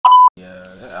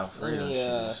Alfredo me, shit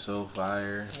is so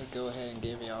fire. Let me go ahead and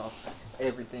give y'all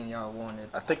everything y'all wanted.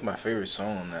 I think my favorite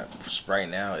song on that right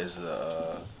now is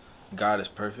the God is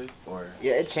Perfect. Or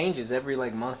Yeah, it changes every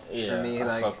month yeah, for me.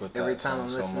 I fuck with every that time song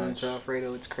I'm so listening much. to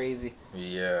Alfredo, it's crazy.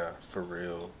 Yeah, for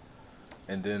real.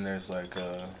 And then there's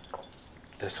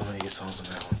there's so many good songs on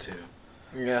that one too.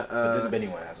 Yeah, But this Benny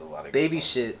one has a lot of Baby good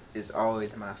songs. Shit is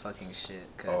always my fucking shit,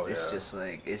 because it's yeah. just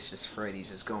it's just Freddie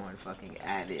just going fucking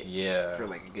at it Yeah. for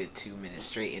a good 2 minutes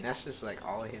straight, and that's just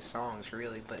all of his songs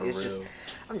really. But For it's real. just,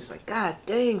 I'm just God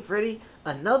dang, Freddie,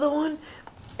 another one.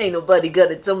 Ain't nobody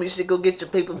gonna tell me shit. Go get your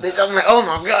paper, bitch. I'm like, oh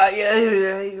my god,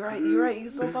 yeah, you're right, you're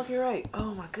so fucking right.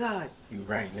 Oh my god, You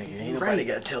right, nigga. You Ain't nobody right.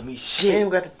 gotta tell me Ain't shit.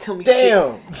 got to tell me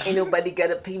Damn. shit. Ain't nobody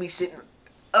gotta pay me shit.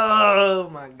 Oh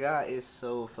my god, it's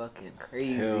so fucking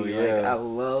crazy. Hell yeah. I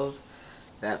love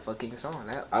that fucking song.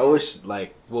 I wish,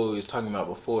 what we was talking about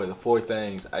before, the 4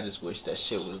 things, I just wish that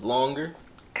shit was longer.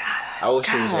 I wish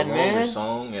it was a longer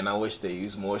song, and I wish they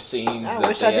used more scenes. I that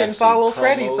wish they I didn't actually follow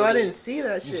Freddie, so I promoted. didn't see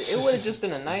that shit. It would have just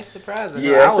been a nice surprise.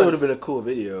 Yeah, it would have been a cool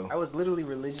video. I was literally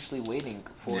religiously waiting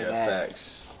for Yeah, that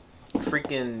facts.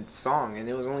 freaking song, and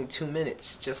it was only 2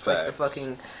 minutes, just like the Facts.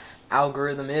 fucking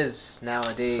algorithm is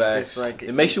nowadays. Facts. It's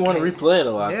it makes you want to replay it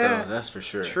a lot, Yeah, though. That's for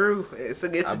sure. True. It's I'll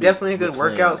be definitely a good replaying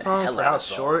workout the song hell for out how of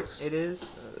short songs. it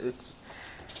is. It's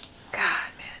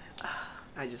God, man.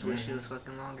 I just wish it was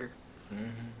fucking longer.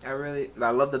 Mm-hmm. I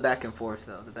love the back and forth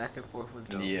though. The back and forth was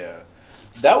dope. Yeah.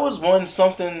 That was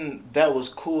something that was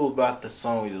cool about the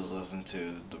song we just listened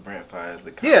to, the Brent Fires,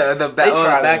 the Kanye. Yeah, the They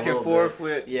tried it back a and little forth bit.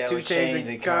 with Yeah, 2 with Chainz Chainz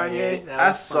and Kanye. That I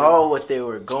was saw fun. what they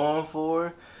were going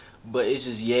for, but it's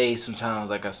just Ye sometimes,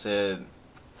 like I said.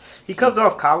 He comes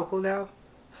off comical now.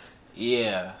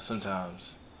 Yeah,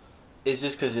 sometimes. It's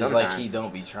just because it's Sometimes. he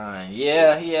don't be trying.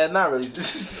 Yeah, not really.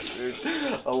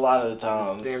 A lot of the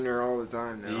times. It's damn near all the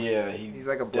time now. Yeah, he's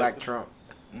like a black Trump.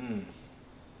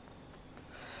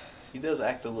 He does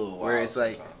act a little wild. Where it's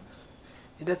sometimes.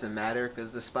 It doesn't matter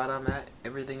because the spot I'm at,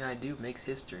 everything I do makes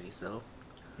history. So.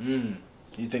 You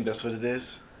think that's what it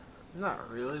is?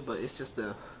 Not really, but it's just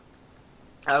I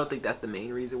don't think that's the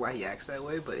main reason why he acts that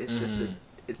way, but it's just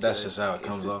that's just how it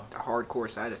comes off. A hardcore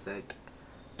side effect.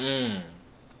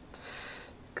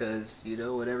 Because,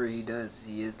 whatever he does,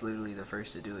 he is literally the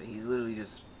first to do it. He's literally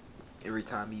just, every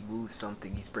time he moves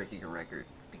something, he's breaking a record.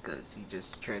 Because he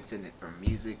just transcended from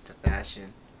music to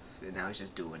fashion, and now he's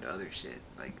just doing other shit.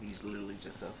 He's literally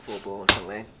just a full-blown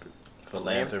philanthropist.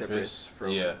 Philanthropist.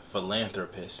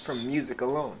 From music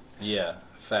alone. Yeah,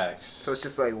 facts. So it's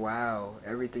just wow,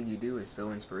 everything you do is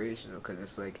so inspirational, because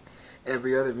it's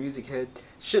every other music head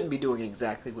shouldn't be doing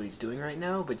exactly what he's doing right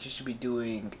now, but you should be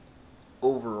doing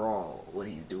overall what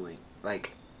he's doing.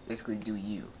 Basically do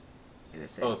you, in a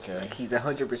sense. Okay. He's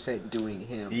 100% doing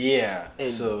him. Yeah.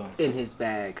 In his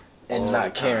bag. And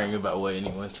not caring about what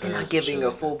anyone says. And not giving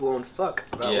a full-blown fuck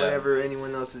about whatever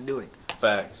anyone else is doing.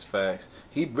 Facts.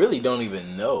 He really don't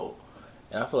even know.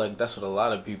 And I feel like that's what a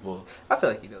lot of people... I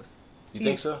feel like he knows. You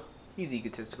think so? He's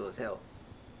egotistical as hell.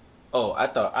 Oh,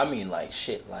 I mean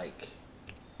shit,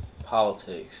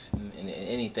 politics and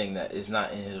anything that is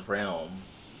not in his realm.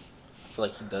 I feel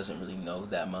like he doesn't really know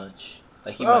that much.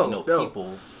 He might know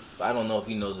people, but I don't know if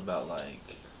he knows about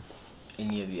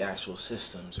any of the actual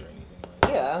systems or anything like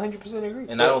that. Yeah, I 100% agree.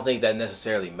 And I don't think that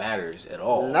necessarily matters at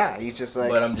all. Nah, he's just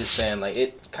But I'm just saying,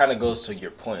 it kind of goes to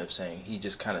your point of saying he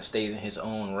just kind of stays in his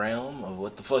own realm of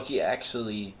what the fuck he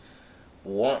actually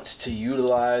wants to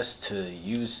utilize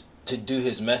to do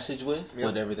his message with,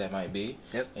 whatever that might be.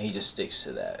 Yep. And he just sticks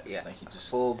to that. Yeah. He just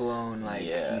full blown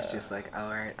he's just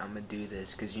alright, I'm gonna do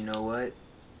this because you know what,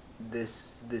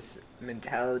 this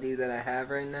mentality that I have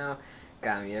right now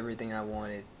got me everything I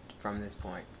wanted from this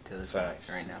point to this point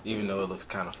right now. Even though it looks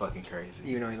kind of fucking crazy.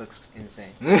 Even though he looks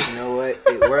insane. You know what?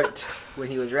 It worked when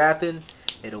he was rapping.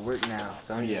 It'll work now.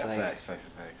 So I'm just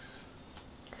facts.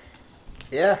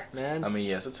 Yeah, man. I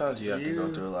mean, sometimes you have to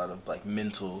go through a lot of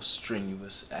mental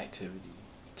strenuous activity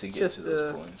to get to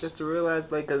those points. Just to realize,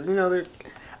 because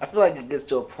I feel like it gets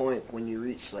to a point when you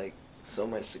reach so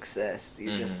much success,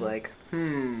 you're just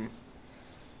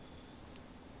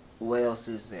what else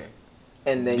is there?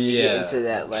 And then you get into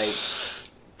that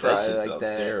probably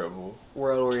that terrible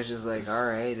world where it's just all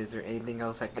right, is there anything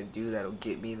else I could do that'll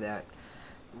get me that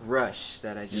rush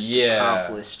that I just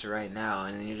accomplished right now?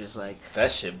 And then you're just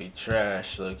that should be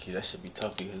trash, low-key. That should be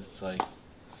tough because it's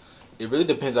it really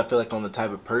depends, I feel on the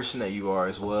type of person that you are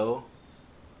as well.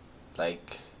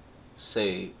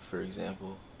 Say, for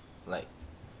example, a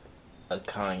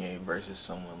Kanye versus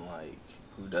someone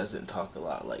who doesn't talk a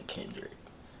lot like Kendrick,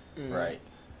 right?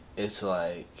 It's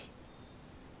I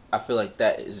feel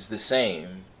that is the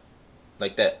same.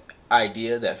 That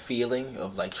idea, that feeling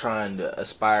of like trying to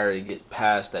aspire to get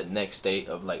past that next state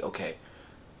of like, okay,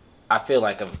 I feel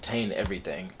like I've attained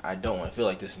everything. I don't want to feel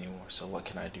like this anymore. So what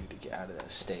can I do to get out of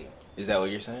that state? Is that what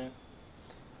you're saying?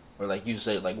 Or like you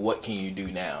say, like, what can you do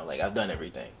now? Like, I've done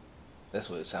everything. That's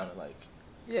what it sounded like.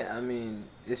 Yeah, I mean,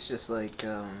 it's just like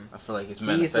I feel like it's he's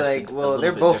manifested. like, a well, little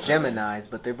they're bit both differently. Geminis,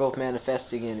 but they're both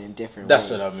manifesting in different That's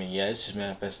ways. what I mean. Yeah, it's just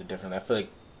manifested differently. I feel like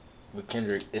with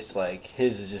Kendrick, it's like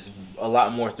his is just a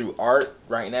lot more through art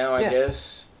right now, I Yeah.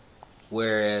 guess.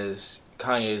 Whereas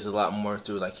Kanye is a lot more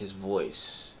through like his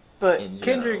voice. But in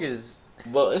Kendrick general. is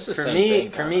Well, it's the for same me.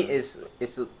 thing. For me, kinda.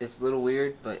 it's a little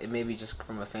weird, but it may be just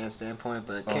from a fan standpoint.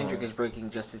 But Kendrick Uh-huh. is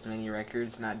breaking just as many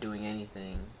records, not doing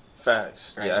anything.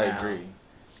 Facts. Right yeah, I now. agree.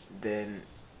 Then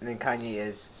Kanye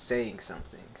is saying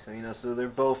something. So so they're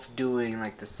both doing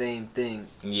like the same thing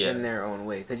Yeah. in their own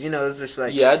way. Because it's just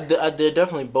like Yeah, they're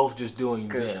definitely both just doing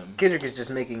because them. Kendrick is just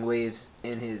making waves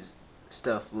in his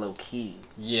stuff low key.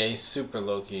 Yeah, he's super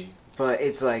low key. But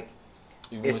it's like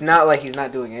Even it's with not like he's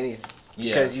not doing anything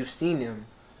Yeah. because you've seen him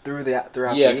throughout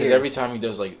Yeah, the because year. every time he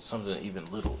does like something even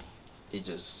little, it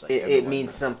just like it everyone means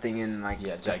knows. something in like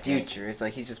Yeah, the gigantic. future. It's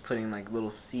like he's just putting like little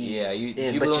seeds. Yeah,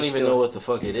 in, people but don't you even still, know what the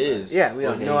fuck it is. Yeah, we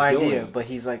have what no he's idea. doing. But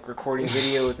he's like recording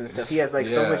videos and stuff. He has like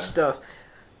so Yeah. much stuff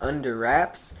under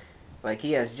wraps. Like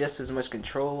he has just as much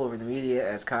control over the media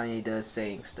as Kanye does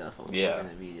saying stuff over Yeah,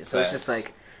 the media. So it's just facts.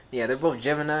 like, yeah, they're both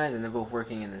Geminis and they're both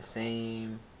working in the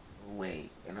same way.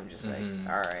 And I'm just Mhm.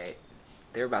 like, all right,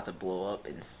 they're about to blow up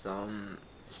in some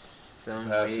way,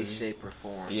 Capacity. shape, or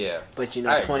form. Yeah. But I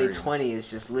agree. 2020 is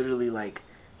just literally like,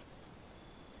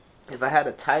 if I had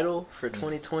a title for Mm.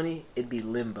 2020, it'd be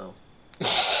Limbo.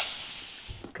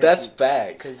 That's you-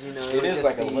 facts. Because it It would is just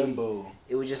like a be- limbo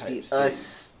It would just type be state. us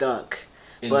stuck.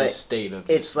 in but this state of.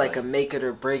 It's just, like a make it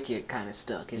or break it kind of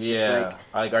stuck. It's yeah. just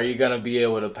like, Are you gonna be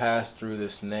able to pass through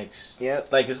this next?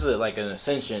 yep, Like this is like an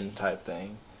ascension type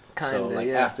thing. kind So of. like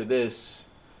Yeah. after this,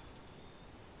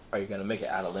 are you gonna make it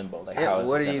out of limbo? Like Yeah, how is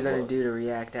what it are you gonna look? do to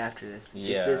react after this?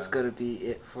 Yeah. Is this gonna be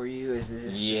it for you? Is this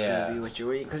just Yeah. gonna be what you're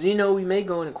waiting? Because we may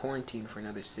go into quarantine for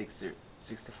another 6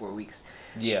 to 4 weeks.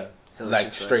 Yeah. So it's Like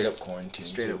just straight up quarantine.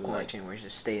 straight too, up quarantine where you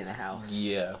just stay in the house.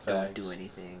 Yeah. Don't Facts. do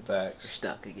anything. Facts. You're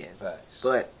stuck again. Facts.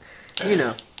 But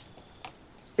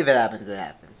if it happens, it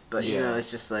happens. But Yeah. it's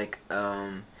just like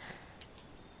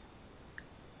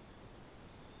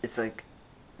it's like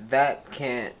that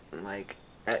can't like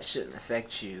that shouldn't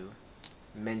affect you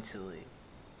mentally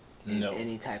in No.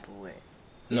 any type of way.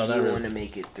 No, if not you really. want to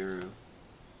make it through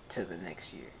to the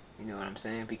next year. You know what I'm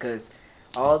saying? Because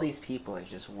all these people are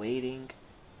just waiting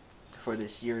for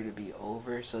this year to be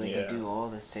over so they Yeah. can do all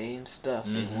the same stuff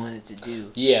Mhm. they wanted to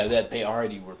do Yeah, that they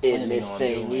already were planning in this on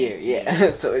same doing. year.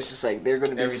 Yeah. So it's just like they're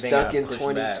going to be Everything stuck got in pushed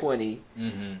 2020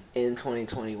 Mm-hmm. in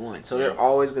 2021. So Yeah. they're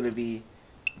always going to be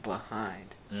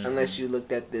behind Mhm. unless you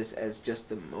looked at this as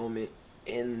just a moment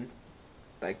in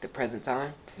like the present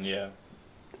time Yeah.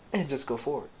 and just go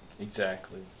forward.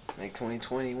 Exactly. Like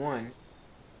 2021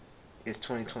 is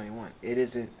 2021. It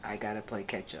isn't I got to play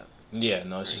catch up. Yeah.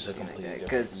 No, it's just a Anything like completely that,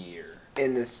 different 'cause year.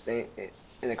 In this same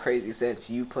in a crazy sense,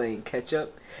 you playing catch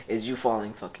up is you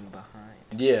falling fucking behind.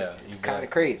 Yeah. It's Exactly. kind of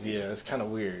crazy. Yeah, it's kind of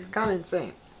weird. It's kind of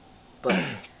insane. But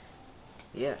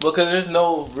yeah. Because there's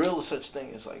no real such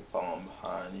thing as like falling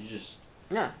behind. You just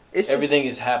Yeah. It's everything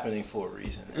just, is happening for a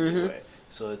reason anyway.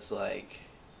 So it's like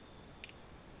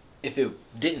if it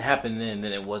didn't happen then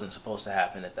it wasn't supposed to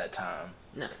happen at that time.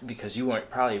 No. Because you weren't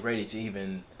probably ready to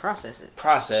even process it.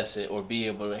 process it or be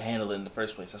able to handle it in the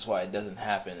first place. That's why it doesn't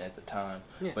happen at the time.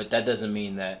 Yeah. But that doesn't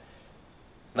mean that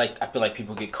like I feel like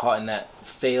people get caught in that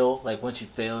fail. Like once you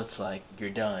fail, it's like you're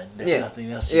done. There's Yeah.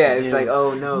 nothing else you Yeah, can it's do. like,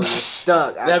 oh no, you're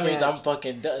stuck. That means I'm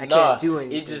fucking done. I Nah, can't do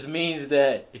anything. it just means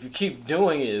that if you keep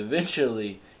doing it,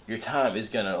 eventually your time is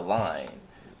gonna align.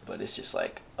 But it's just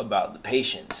like about the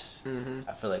patience. Mm-hmm.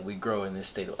 I feel like we grow in this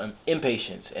state of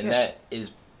impatience, and Yeah. that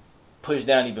is pushed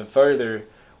down even further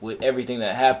with everything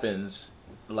that happens.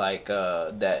 Like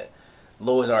that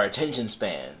lowers our attention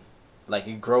span. Like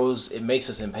it grows, it makes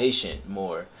us impatient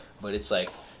more. But it's like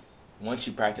once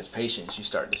you practice patience, you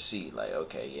start to see like,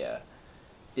 okay, yeah,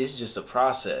 it's just a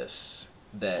process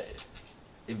that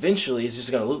eventually it's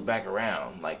just gonna loop back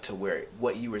around like to where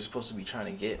what you were supposed to be trying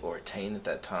to get or attain at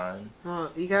that time. Well,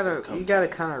 you gonna gotta come you to gotta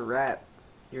you. kind of wrap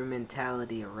your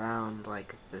mentality around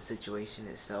like the situation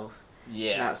itself.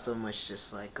 Yeah. Not so much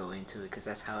just like go into it because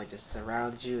that's how it just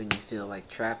surrounds you and you feel like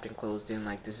trapped and closed in.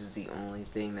 Like this is the only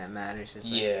thing that matters. It's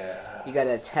like, Yeah. you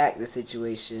gotta attack the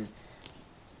situation,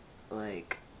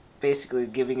 like basically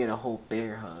giving it a whole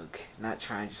bear hug, not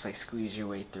trying to just like squeeze your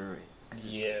way through it. 'Cause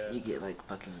Yeah. you get like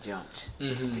fucking jumped.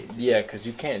 Mm-hmm. basically. Yeah, because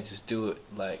you can't just do it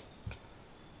like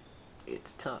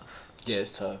it's tough. Yeah,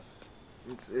 it's tough.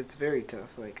 It's very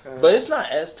tough. Like, but it's not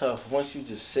as tough once you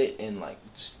just sit and like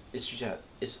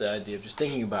it's the idea of just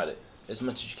thinking about it as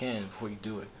much as you can before you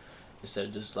do it, instead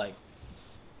of just like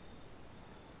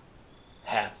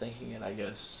half thinking it, I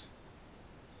guess.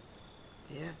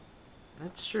 Yeah,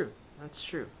 that's true. That's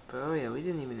true. But oh yeah, we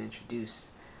didn't even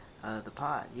introduce the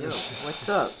pod. Yo,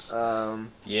 what's up?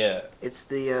 Yeah. It's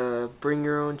the Bring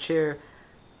Your Own Chair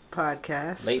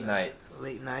podcast. Late night.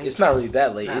 Late night. It's not really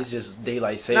that late. It's just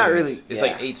daylight savings. Not really. It's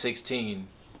like 8:16.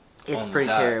 It's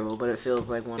pretty terrible, but it feels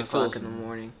like 1 o'clock in the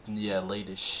morning. Yeah, late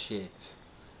as shit.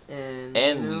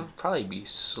 And we'd probably be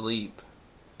asleep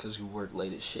because we work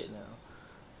late as shit now.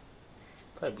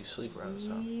 Probably be asleep around this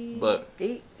time. But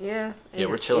yeah,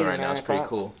 we're chilling right now. It's pretty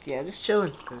cool. Yeah, just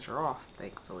chilling because we're off,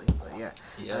 thankfully. But yeah.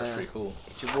 Yeah, it's pretty cool.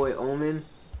 It's your boy Omen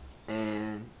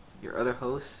and your other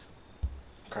host,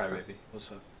 Crybaby.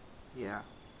 What's up? Yeah.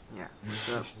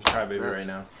 What's up? Crybaby right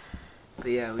now. But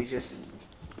yeah, we're just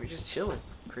chilling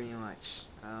pretty much.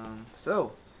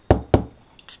 So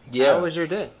yeah, how was your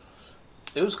day?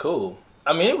 It was cool.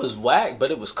 I mean, it was whack,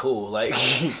 but it was cool. Like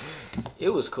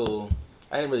it was cool.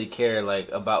 I didn't really care like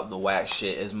about the whack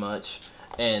shit as much,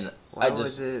 and why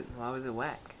was it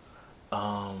whack?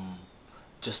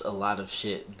 Just a lot of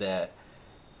shit that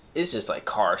it's just like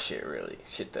car shit, really.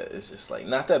 Shit that is just like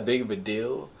not that big of a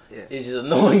deal. Yeah. It's just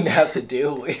annoying to have to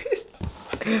deal with.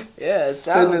 Yeah, it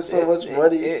spending sounds, so much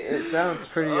money. It sounds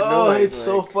pretty annoying. Oh, it's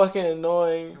like, so fucking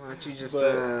annoying. Why don't you just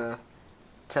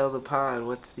tell the pod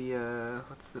what's the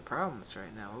problems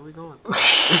right now? What are we going through?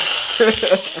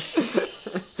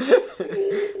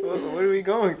 What are we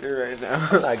going through right now?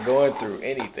 I'm not going through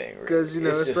anything. Because really.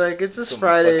 it's just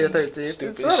Friday the 13th.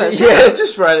 It's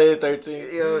just Friday the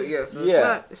 13th. Yeah, so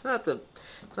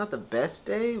it's not the best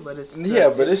day, but it's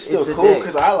but it's still cool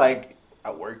because I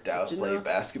worked out, played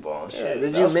basketball and shit.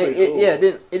 Did you make it? Cool. Yeah,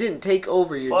 it didn't take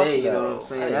over your day. You know what I'm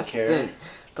saying? I didn't care. The thing.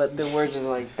 But there were just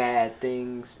like bad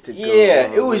things to go.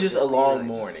 Yeah, it was just a long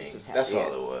morning. That's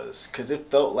all it was. Because it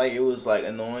felt like it was like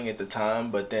annoying at the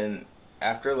time, but then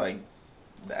after like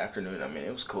the afternoon, I mean,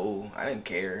 it was cool. I didn't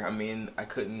care. I mean, I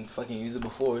couldn't fucking use it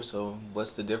before, so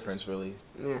what's the difference really?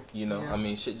 Yeah. You know, Yeah. I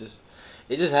mean, it just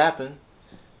happened,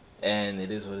 and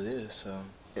it is what it is. So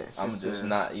yeah, I'm just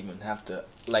not even have to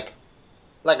like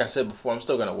I said before. I'm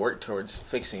still gonna work towards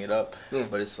fixing it up,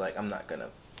 but it's like I'm not gonna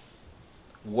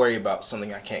worry about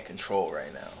something I can't control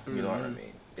right now. You know what I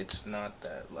mean? It's not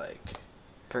that like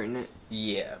pertinent.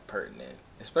 Yeah, pertinent.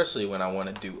 Especially when I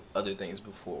want to do other things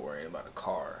before worrying about a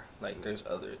car. Like there's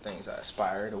other things I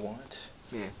aspire to want.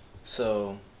 Yeah.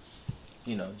 So,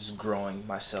 just growing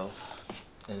myself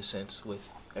in a sense with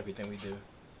everything we do.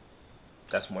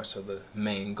 That's more so the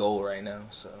main goal right now.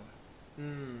 So,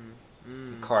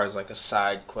 the car is like a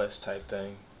side quest type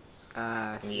thing.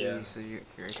 Yeah. So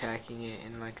you're attacking it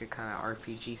in like a kind of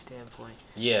RPG standpoint.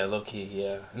 Yeah, low key.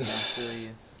 Yeah. I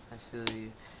feel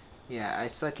you. Yeah, I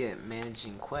suck at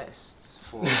managing quests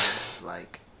for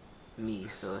like me,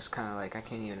 so it's kind of like I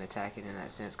can't even attack it in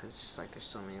that sense because it's just like there's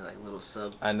so many like little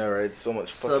I know, right? So much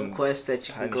sub quests that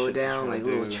you can go down, like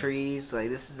little do. trees. Like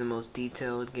this is the most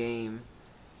detailed game.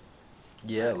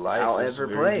 Yeah, life I'll is ever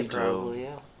very play, detailed. probably.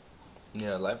 Yeah.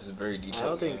 Yeah, life is a very detailed. I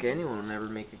don't think anyone will ever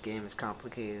make a game as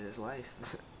complicated as life.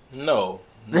 No.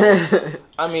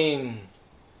 I mean,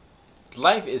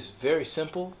 life is very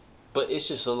simple, but it's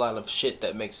just a lot of shit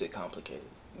that makes it complicated.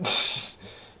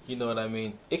 You know what I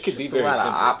mean? It could be very simple. A lot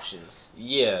of options.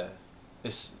 Yeah,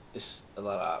 it's a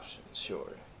lot of options.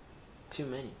 Sure. Too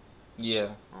many. Yeah.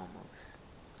 Almost.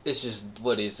 It's just,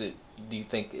 what is it? Do you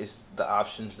think it's the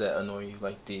options that annoy you,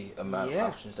 like the amount of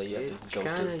options that you have to go through?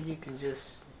 It's kinda,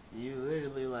 you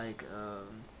literally like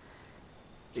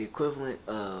the equivalent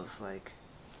of like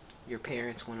your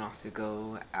parents went off to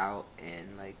go out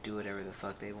and like do whatever the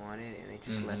fuck they wanted, and they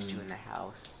just left you in the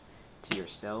house to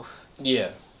yourself.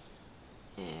 Yeah.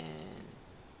 And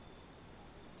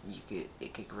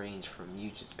it could range from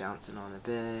you just bouncing on the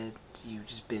bed to you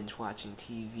just binge watching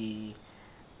TV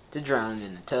to drowning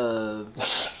in the tub.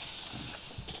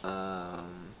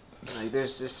 Like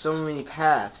there's so many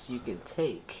paths you can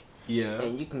take. Yeah.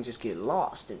 And you can just get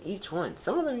lost in each one.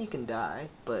 Some of them you can die,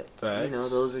 but Facts.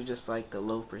 those are just like the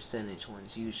low percentage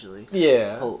ones usually.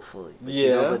 Yeah. Hopefully. But,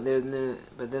 yeah. But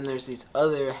then there's these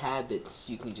other habits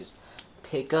you can just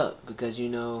pick up because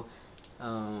your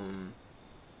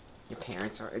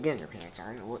parents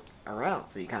aren't around,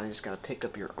 so you kind of just gotta pick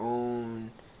up your own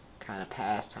kind of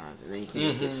pastimes, and then you can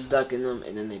just get stuck in them,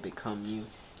 and then they become you,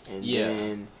 and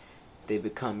then they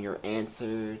become your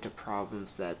answer to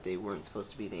problems that they weren't supposed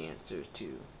to be the answer to.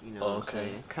 You know what I'm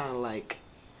saying? Kind of like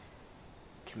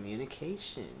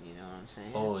communication. You know what I'm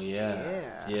saying? Oh yeah.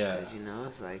 Yeah. Because, you know,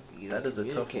 it's like you That don't is a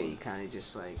tough communicate. one. You kind of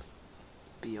just like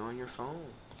be on your phone,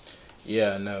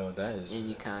 Yeah, no, that is. and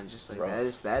you kind of just like rough.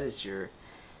 that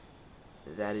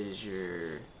is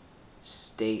your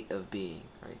state of being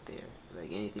right there.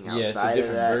 Like anything outside Yeah, it's a different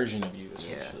of that, version of you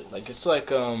essentially. Yeah. Like it's like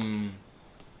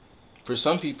for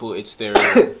some people it's their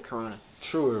Corona.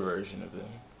 truer version of them.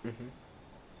 Mm-hmm.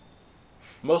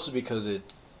 Mostly because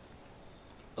it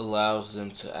allows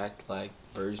them to act like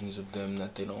versions of them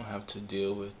that they don't have to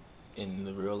deal with in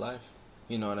the real life.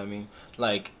 You know what I mean?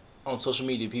 Like on social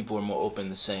media, people are more open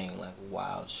to saying like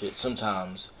wild shit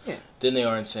sometimes than they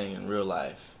are in saying in real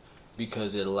life,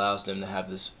 because it allows them to have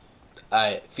this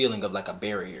feeling of like a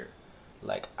barrier.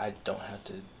 Like I don't have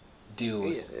to deal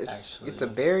with it's a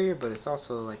barrier, but it's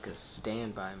also like a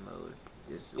standby mode.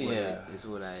 Is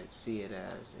what I see it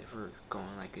as. If we're going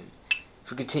if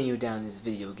we continue down this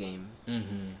video game.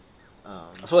 Mm-hmm.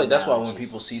 I feel like that's why when analogies.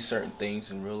 people see certain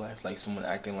things in real life, like someone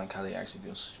acting like how they actually do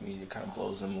on social media, it kind of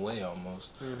blows them away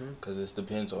almost. Because it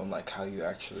depends on like how you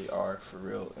actually are for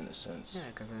real in a sense. Yeah,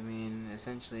 because I mean,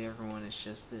 essentially everyone is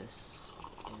just this,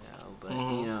 you know. But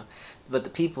you know, but the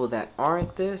people that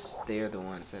aren't this, they're the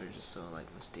ones that are just so like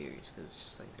mysterious, because it's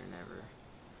just like they're never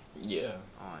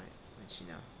on it. Which, you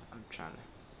know, I'm trying to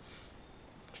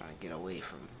get away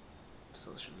from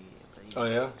social media. But,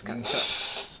 you know, it's kind of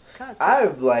tough.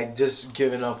 I've like just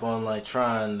given up on like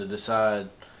trying to decide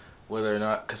whether or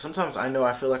not, because sometimes I know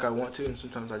I feel like I want to, and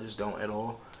sometimes I just don't at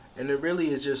all. And it really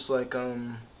is just like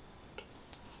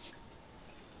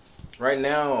right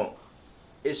now,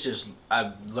 it's just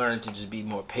I've learned to just be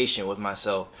more patient with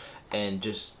myself, and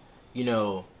just, you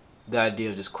know, the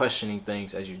idea of just questioning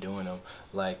things as you're doing them.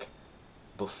 Like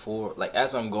before, like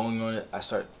as I'm going on it, I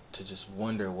start to just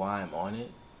wonder why I'm on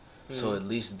it. So at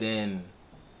least then,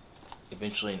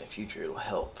 eventually in the future, it'll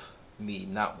help me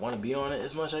not want to be on it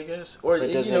as much, I guess. Or, but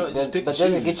you know, just pick and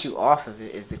does it choose. get you off of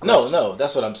it is the question. No,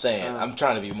 that's what I'm saying. I'm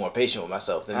trying to be more patient with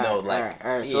myself than all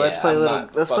right. So let's play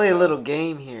a little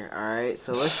game here. All right.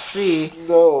 So let's see.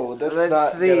 No, that's let's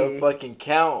not gonna fucking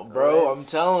count, bro. I'm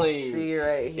telling you. See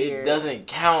right here. It doesn't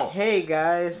count. Hey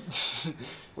guys,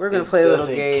 we're gonna play a little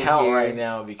game here. It doesn't count right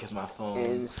now because my phone.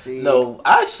 And see. No,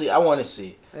 actually, I want to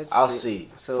see. I'll see.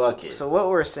 So, fuck it. So what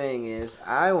we're saying is,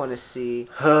 I want to see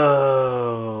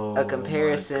a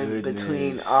comparison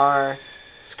between our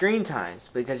screen times,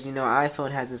 because you know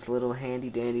iPhone has this little handy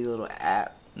dandy little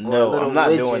app. No, I'm not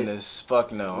doing this.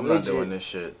 Fuck no, I'm not doing this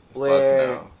shit. Fuck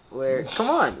no. Come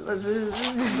on, let's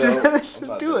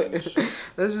just do it.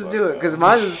 Let's just do it, because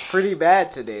mine is pretty bad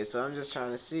today, so I'm just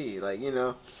trying to see, like, you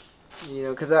know,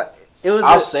 because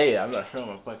I'll say it. I'm not showing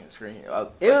my fucking screen.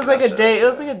 It was like a day. It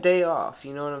was like a day off.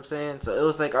 You know what I'm saying? So it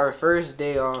was like our first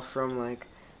day off from like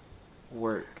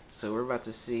work. So we're about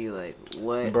to see like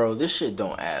what. Bro, this shit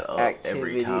don't add up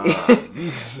activity. every time.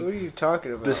 What are you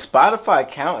talking about? The Spotify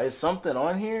count is something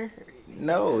on here?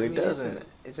 No, it doesn't.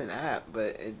 It's an app,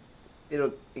 but it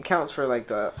counts for like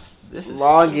the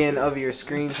login of your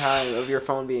screen time of your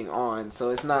phone being on. So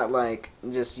it's not like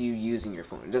just you using your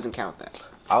phone. It doesn't count that.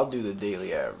 I'll do the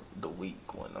daily average, the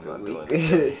week one. I'm not doing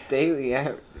the daily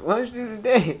average. Why don't you do the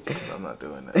day? I'm not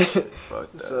doing that shit.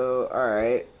 Fuck that. So,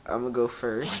 alright. I'm gonna go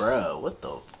first. Bruh, what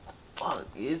the fuck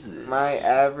is this? My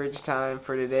average time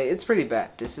for today, it's pretty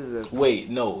bad. This is a... Wait,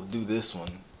 no. Do this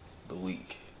one. The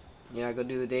week. Yeah, I go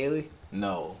do the daily?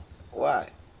 No.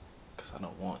 Why? Because I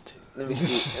don't want to. Let me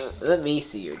see. Let me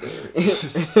see your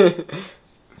daily.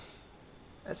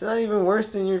 That's not even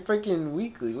worse than your freaking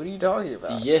weekly. What are you talking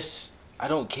about? Yes. I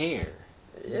don't care.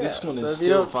 Yeah, this one so is if still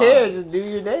you don't fine. care, just do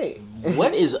your day.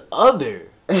 What is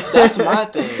other? That's my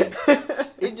thing.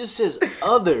 It just says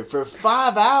other for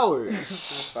 5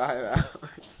 hours. 5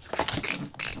 hours.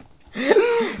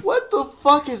 What the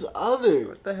fuck is other?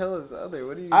 What the hell is other?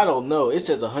 What do you? I don't know. It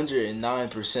says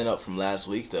 109% up from last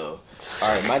week though.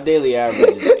 All right, my daily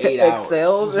average is 8 hours.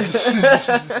 Excel.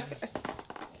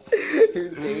 Your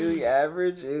daily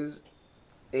average is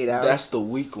 8 hours. That's the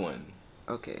week one.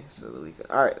 Okay, so the week.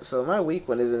 All right, so my week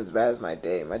one isn't as bad as my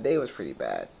day. My day was pretty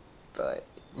bad, but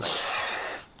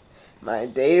my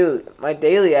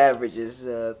daily average is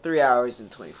 3 hours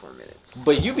and 24 minutes.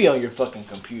 But you be on your fucking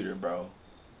computer, bro.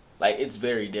 Like, it's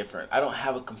very different. I don't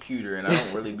have a computer, and I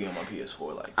don't really be on my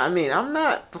PS4 like that. I mean, I'm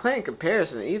not playing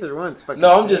comparison. Either one's fucking.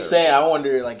 No, I'm just saying. I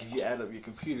wonder, like, if you add up your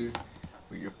computer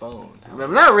with your phone.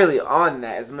 I'm not really on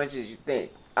that as much as you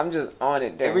think. I'm just on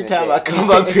it during every time I come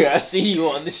up here, I see you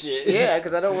on the shit. Yeah,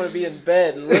 because I don't want to be in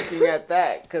bed looking at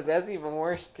that, because that's even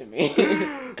worse to me.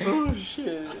 Oh,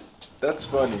 shit. That's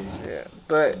funny. Yeah,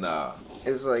 but nah.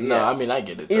 It's like, no, I mean, I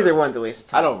get it. Though. Either one's a waste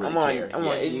of time. I don't really care.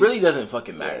 It really doesn't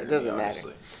fucking matter. Yeah, it doesn't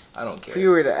matter. I don't care. If you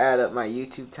were to add up my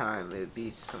YouTube time, it'd be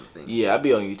something. Yeah, I'd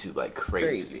be on YouTube like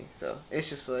crazy. So it's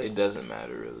just like it doesn't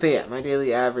matter really. But yeah, my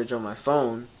daily average on my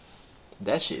phone.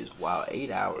 That shit is wild.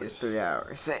 8 hours. It's 3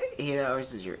 hours. 8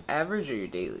 hours is your average or your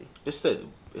daily? It's the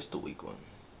week one.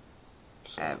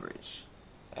 So, average.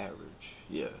 Average.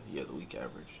 Yeah, the week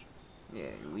average. Yeah,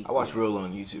 your week. I watch real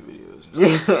long YouTube videos. And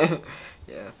stuff.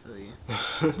 Yeah, I feel you.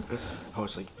 I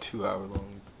watch like 2 hour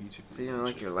long YouTube videos. So you don't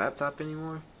like your laptop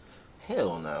anymore?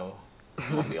 Hell no.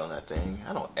 I don't be on that thing.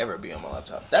 I don't ever be on my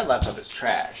laptop. That laptop is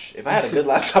trash. If I had a good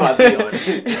laptop, I'd be on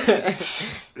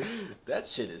it. That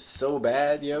shit is so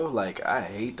bad, yo. Like, I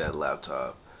hate that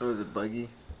laptop. Was it buggy?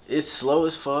 It's slow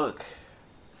as fuck.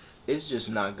 It's just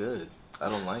not good. I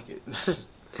don't like it.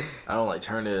 I don't like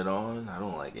turning it on. I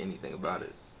don't like anything about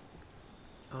it.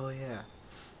 Oh, yeah.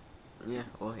 Yeah,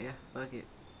 well, yeah, fuck it.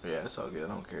 Yeah, it's all good.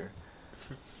 I don't care.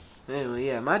 Anyway,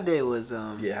 yeah, my day was,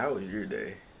 Yeah, how was your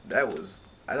day? That was...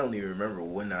 I don't even remember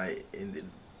when I ended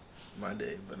my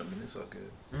day, but I mean, it's all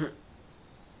good.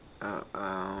 Yeah,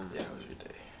 how was your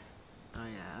day? Oh,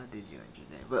 yeah, how did you end your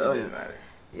day? But, It didn't matter.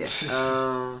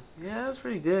 Yeah, yeah, it was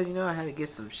pretty good. You know, I had to get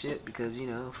some shit because, you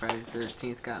know, Friday the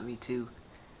 13th got me too.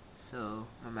 So,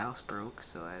 my mouse broke,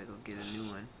 so I had to go get a new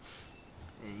one.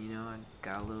 And, you know, I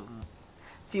got a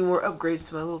few more upgrades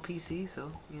to my little PC,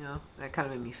 so, you know, that kind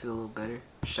of made me feel a little better.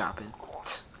 Shopping.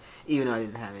 Even though I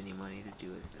didn't have any money to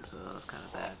do it, so that was kind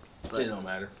of bad. But, it don't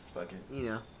matter. Fuck it. You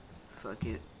know, fuck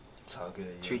it. It's all good.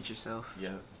 Yeah. Treat yourself.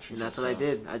 Yeah. And that's what I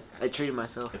did. I treated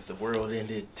myself. If the world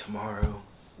ended tomorrow,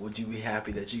 would you be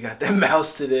happy that you got that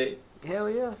mouse today? Hell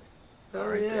yeah. All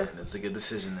right, then. That's a good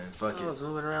decision then. Fuck it. I was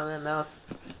moving around that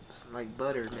mouse like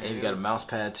butter, man. And you got a mouse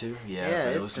pad too? Yeah,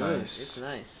 it was nice. It's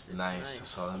nice. Nice.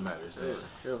 That's all that matters. It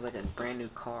feels like a brand new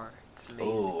car. It's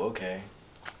amazing. Oh, okay.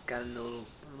 Got a little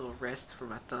rest for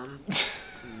my thumb.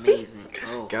 It's amazing.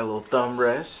 Oh. Got a little thumb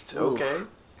rest. Ooh. Okay.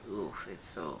 Oof, it's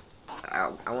so... I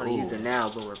want to use it now,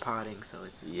 but we're potting, so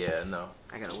it's... Yeah, no.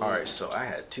 I gotta wait. Alright, so I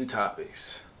had 2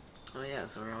 topics. Oh, yeah,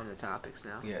 so we're on the topics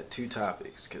now. We had 2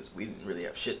 topics, because we didn't really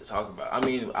have shit to talk about. I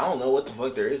mean, I don't know what the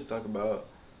fuck there is to talk about.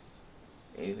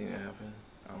 Anything that happened?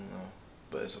 I don't know.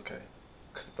 But it's okay.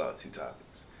 Because I thought of 2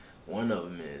 topics. One of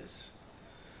them is...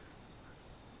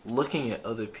 looking at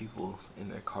other people in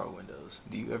their car windows.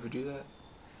 Do you ever do that?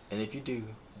 And if you do,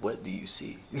 what do you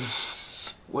see?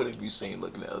 What have you seen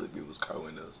looking at other people's car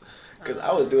windows? Because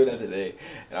I was doing that today,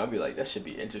 and I'll be like, that should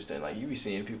be interesting. Like, you be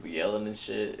seeing people yelling and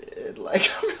shit, and like,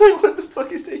 I'll be like, what the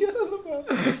fuck is they yelling about?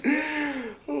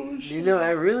 Oh, shit. You know,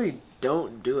 I really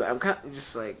don't do it. I'm kind of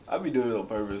just like... I be doing it on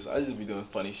purpose. I just be doing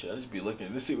funny shit. I just be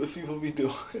looking to see what people be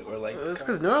doing. Or like... It's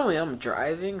because normally I'm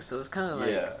driving, so it's kind of like...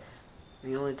 Yeah.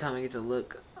 The only time I get to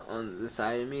look on the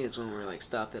side of me is when we're like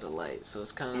stopped at a light, so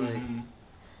it's kind of like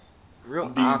real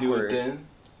do you awkward. do it then?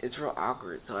 It's real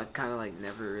awkward, so I kind of like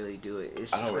never really do it.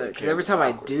 It's I just don't really because care every if time it's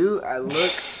I awkward. do,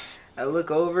 I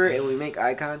look over and we make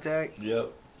eye contact,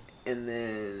 Yep. and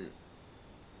then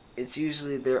it's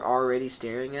usually they're already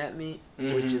staring at me,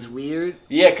 which is weird.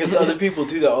 Yeah, because other people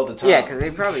do that all the time. Yeah, because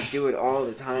they probably do it all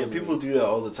the time. Yeah, people do that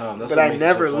all the time. That's but what I makes it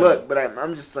never so funny. look. But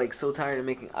I'm just like so tired of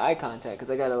making eye contact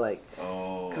because I gotta like.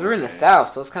 Oh. Because we're in the South,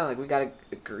 so it's kind of like we gotta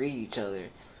agree each other,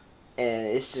 and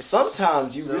it's just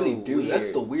Sometimes you so really do. weird.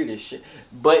 That's the weirdest shit.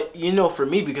 But you know, for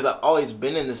me, because I've always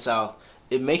been in the South,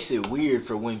 it makes it weird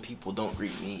for when people don't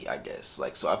greet me. I guess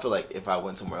like so. I feel like if I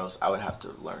went somewhere else, I would have to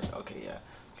learn. Okay, yeah,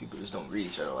 people just don't greet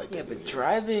each other like Yeah, they do but here.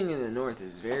 driving in the North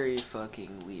is very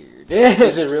fucking weird.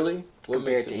 Is it really? What Compared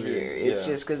makes to it here, weird? it's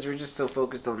Yeah. just because we're just so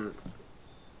focused on this.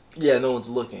 Yeah, no one's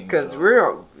looking. Because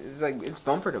it's like it's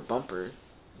bumper to bumper.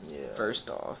 Yeah. First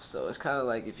off, so it's kind of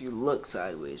like if you look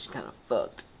sideways, you're kind of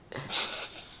fucked.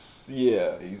 Yeah, You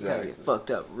kind of exactly. get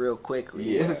fucked up real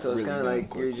quickly. Yeah, so it's really kind of done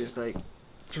like you're quickly. just like,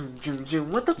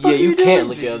 what the fuck? Yeah, are you doing? can't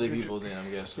look at other people then,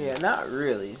 I'm guessing. Yeah, not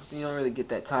really. So you don't really get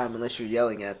that time unless you're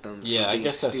yelling at them. for Yeah, I being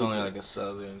guess that's stupid. only like a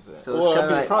southern thing. So it's well, I kinda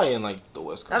mean, like- probably in like the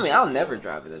West Coast. I mean, I'll never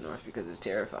drive in the North because it's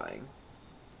terrifying.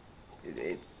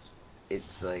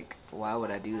 It's like, why would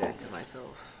I do that to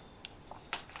myself?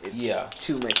 It's Yeah.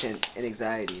 too much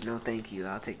anxiety. No, thank you.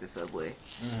 I'll take the subway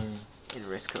Mm-hmm. and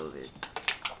risk COVID,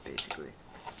 basically.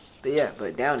 But yeah,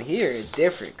 but down here it's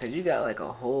different because you got like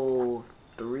a whole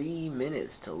 3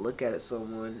 minutes to look at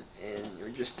someone and you're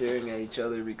just staring at each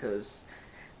other because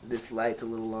this light's a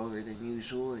little longer than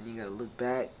usual and you gotta look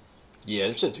back Yeah,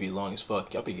 it should be long as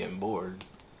fuck. Y'all be getting bored.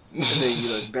 and then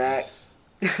you look back.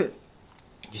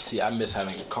 You see, I miss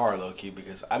having a car, low key,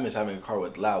 because I miss having a car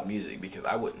with loud music because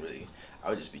I would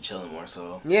just be chilling more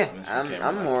so. Yeah, I miss my camera,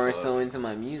 I'm like, more fuck. so into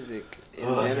my music in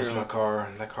Oh, I miss general. my car.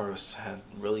 That car had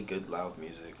really good loud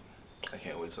music. I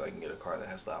can't wait till I can get a car that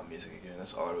has loud music again.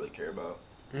 That's all I really care about.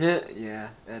 Yeah,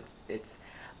 it's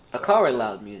a car with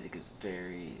loud music is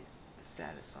very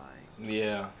satisfying.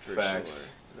 Yeah, For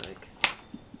facts. sure. Like,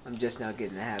 I'm just now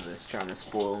getting the habit of trying to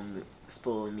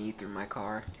spoil me through my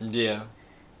car. Yeah.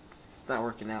 It's not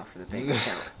working out for the bank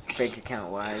account. Bank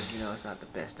account wise, it's not the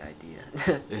best idea.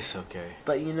 It's okay.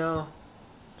 But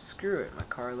screw it. My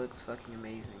car looks fucking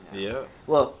amazing now. Yeah.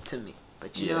 Well, to me.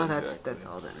 But that's exactly.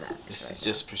 all that matters. It's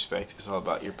just perspective. It's all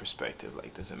about your perspective.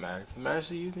 Like, does it matter? If it matters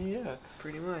to you, then yeah.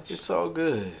 Pretty much. It's all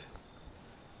good.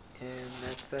 And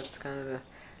that's kind of the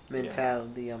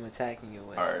mentality I'm attacking it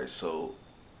with. Alright, so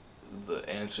the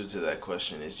answer to that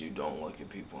question is you don't look at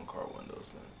people in car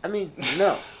windows then. I mean,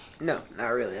 no, not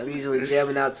really. I'm usually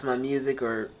jamming out to my music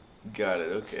or Got it,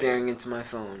 okay. staring into my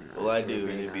phone. Well, I do,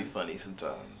 and it'd be funny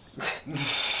sometimes.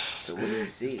 So what do you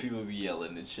see? People be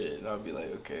yelling and shit, and I'll be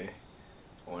like, okay,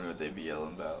 I wonder what they be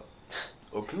yelling about.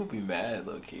 Or people be mad,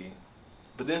 low key.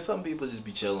 But then some people just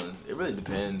be chilling. It really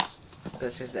depends. So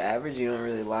that's just the average? You don't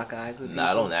really lock eyes with people?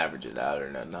 Nah, I don't average it out or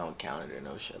nothing. I don't count it or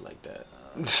no shit like that.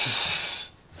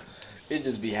 It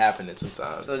just be happening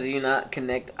sometimes. So do you not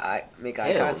make eye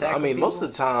contact I with mean, people? most of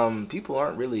the time, people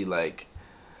aren't really like...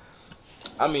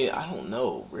 I mean, I don't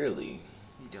know, really.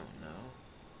 You don't know?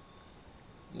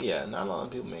 Yeah, not a lot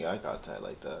of people make eye contact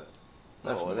like that.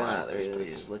 No, from they're my not really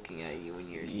perspective. just looking at you when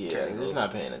you're Yeah, turning they're just over.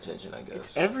 not paying attention, I guess.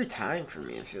 It's every time for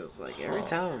me, it feels like. Every Huh.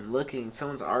 time I'm looking,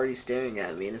 someone's already staring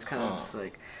at me, and it's kind of Huh. just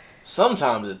like,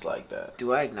 Sometimes it's like that.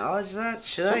 do I acknowledge that?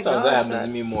 Should I Sometimes acknowledge that happens that?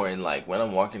 to me more in like when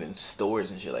I'm walking in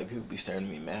stores and shit. Like people be staring at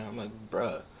me, man. I'm like,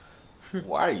 bruh,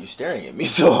 why are you staring at me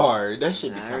so hard? That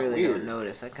should be Nah, I kind of really weird. don't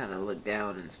notice. I kind of look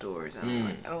down in stores. I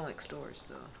don't like stores,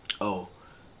 so. Oh,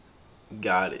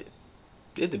 got it.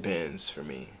 It depends for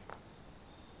me.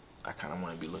 I kind of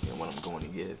want to be looking at what I'm going to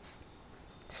get.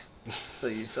 So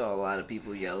you saw a lot of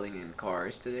people yelling in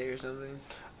cars today or something?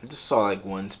 I just saw like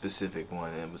one specific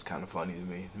one and it was kind of funny to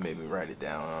me. It made me write it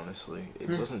down, honestly. It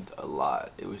wasn't a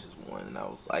lot. It was just one and I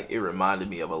was like, it reminded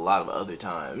me of a lot of other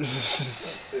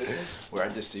times where I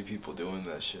just see people doing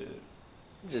that shit.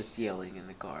 Just yelling in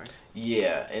the car.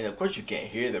 Yeah, and of course you can't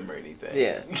hear them or anything.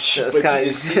 Yeah, so but it's kinda you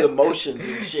just see the motions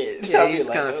and shit. Yeah, I'll you be just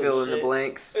like, kind of oh, fill in the shit.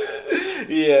 blanks.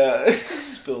 Yeah,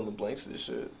 just fill in the blanks and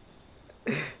shit.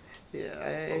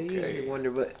 Yeah, I usually Okay.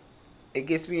 wonder, but it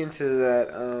gets me into that.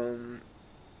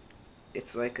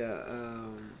 It's like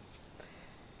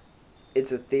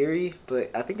it's a theory,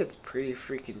 but I think it's pretty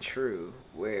freaking true.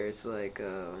 Where it's like,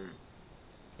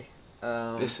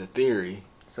 It's a theory.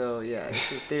 so yeah,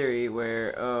 it's a theory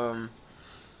where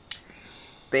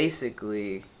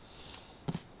basically,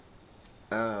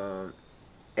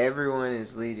 everyone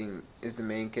is the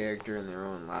main character in their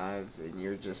own lives, and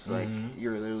you're just like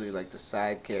you're literally like the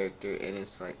side character, and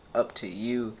it's like up to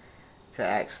you to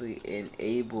actually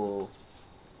enable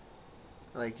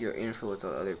like your influence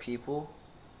on other people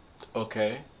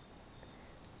Okay.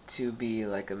 to be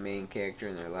like a main character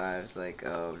in their lives. Like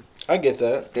I get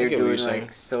that. they're I get what doing you're saying.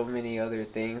 like so many other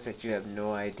things that you have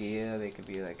no idea. They could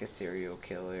be like a serial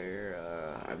killer,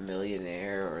 a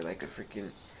millionaire, or like a freaking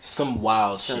Some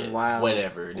wild shit.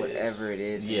 whatever Whatever it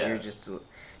is. Yeah.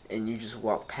 And you just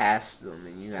walk past them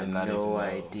and you have And not even no know.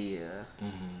 idea,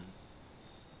 Mm-hmm.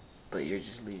 but you're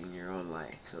just leading your own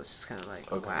life. So it's just kind of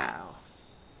like, Okay. wow,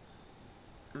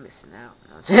 I'm missing out.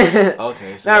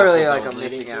 Okay. So Not that's really what like that I'm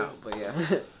was leading missing to? out, but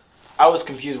yeah. I was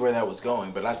confused where that was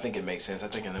going, but I think it makes sense. I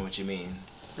think I know what you mean.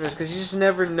 Because you just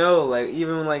never know. Like,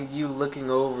 even like you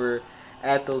looking over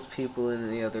at those people in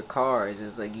the other cars,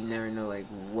 it's like you never know like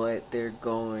what they're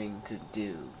going to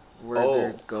do, where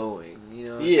they're going. You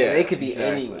know, what I'm saying? Yeah, They could be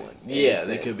exactly. anyone. in a Yeah,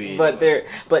 they could sense. be But anyone.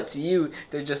 but to you,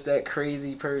 they're just that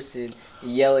crazy person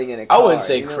yelling in a I car. wouldn't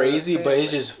say you know what I'm crazy, but saying?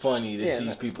 it's just funny to Yeah, see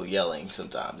no. people yelling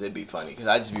sometimes. It'd be funny because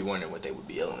I'd just be wondering what they would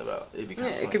be yelling about. It'd be Yeah,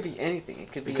 kind of funny. it could be anything.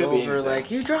 It could be could be over anything.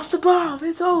 like you dropped the bomb.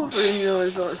 It's over. You know,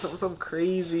 it's some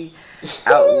crazy,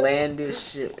 outlandish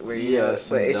shit where you Yeah, know,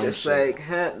 some but it's dumb just shit.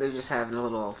 like they're just having a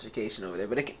little altercation over there.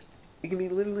 But it can be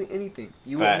literally anything.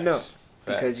 You Facts. wouldn't know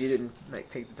because Facts. you didn't like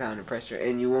take the time to press your,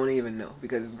 and you won't even know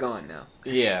because it's gone now.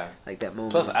 Yeah. Like that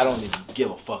moment. Plus, I don't even give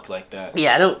a fuck like that.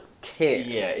 Yeah, I don't care.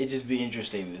 Yeah, it'd just be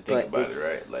interesting to think But about it,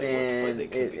 it's- right? Like, what the fuck they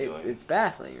could be it's doing. it's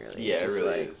baffling, really. Yeah, It's it just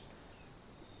really like, is.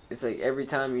 It's like every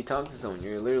time you talk to someone,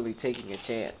 you're literally taking a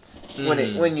chance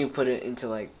Mhm. when you put it into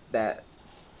like that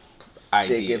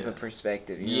big Idea. of a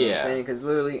perspective. You know what Yeah. I'm saying? Because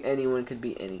literally anyone could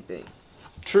be anything,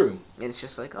 True. and it's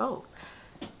just like, oh,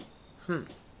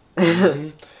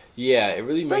 Mhm. Yeah, it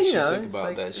really But makes you you know, think it's about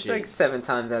like that it's shit. like 7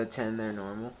 times out of 10 they're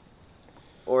normal,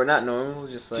 or not normal,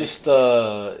 just like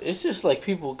It's just like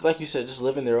people, like you said, just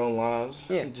living their own lives.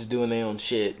 Yeah. Just doing their own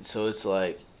shit. So it's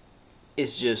like,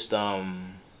 it's just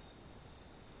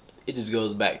it just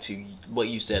goes back to what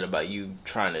you said about you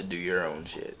trying to do your own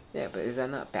shit. Yeah, but is that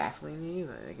not baffling to you?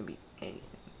 Like, it can be anything,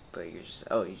 but you're just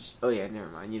oh yeah, never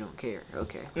mind. You don't care.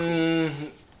 Okay.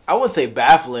 I wouldn't say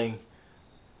baffling.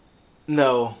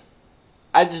 No,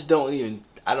 I just don't even.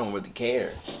 I don't really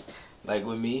care. Like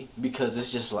with me, because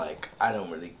it's just like I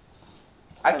don't really.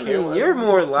 I mean, you're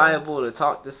more liable to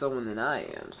talk to someone than I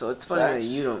am, so it's funny that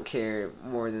you don't care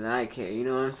more than I care. You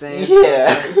know what I'm saying?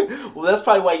 Yeah. Well, that's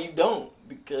probably why you don't,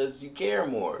 because you care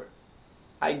more.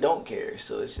 I don't care,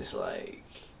 so it's just like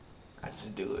I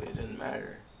just do it. It doesn't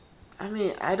matter. I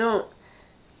mean, I don't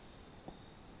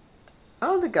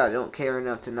think I don't care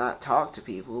enough to not talk to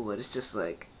people, but it's just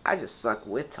like I just suck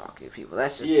with talking to people.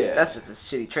 That's just a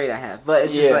shitty trait I have. But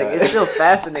it's just like it still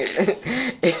fascinates.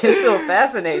 It still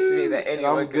fascinates me that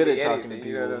anyone. I'm good at talking to people.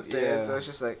 You know what I'm saying? Yeah. So it's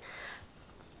just like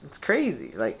it's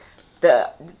crazy. Like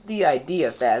the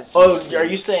idea fascinates. Oh, are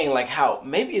you saying like how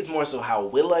maybe it's more so how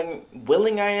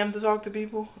willing I am to talk to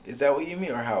people? Is that what you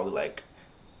mean, or how like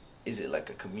is it like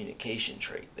a communication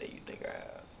trait that you think I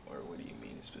have, or what do you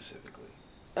mean specifically?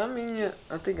 I mean, yeah,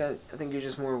 I think you're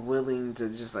just more willing to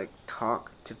just like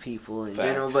talk to people in Facts.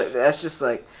 general, but that's just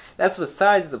like that's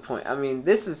besides the point. I mean,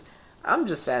 I'm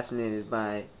just fascinated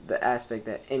by the aspect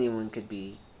that anyone could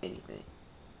be anything.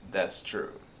 That's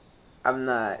true. I'm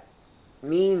not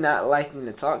not liking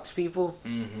to talk to people.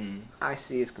 Mm-hmm. I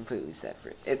see it's completely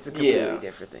separate. It's a completely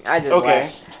different thing. I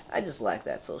just lack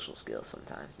that social skill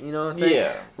sometimes. You know what I'm saying?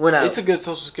 Yeah. It's a good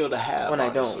social skill to have. When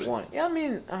honestly. I don't want it. Yeah, I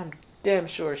mean, I'm damn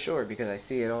sure because I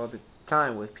see it all the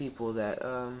time with people that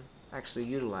actually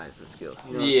utilize the skill.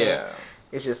 You know what I'm saying?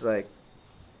 It's just like,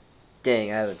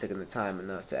 dang, I haven't taken the time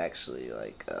enough to actually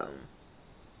like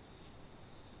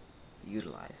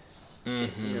utilize.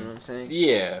 Mm-hmm. You know what I'm saying?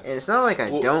 Yeah. And it's not like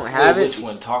I don't have it. Which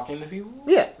one? Talking to people?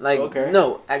 Yeah, like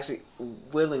no, actually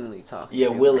willingly talking. Yeah,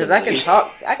 willingly. Because I can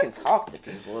talk. I can talk to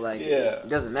people. Like it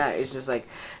doesn't matter. It's just like,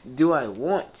 do I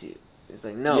want to? It's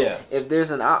like no. Yeah. If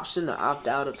there's an option to opt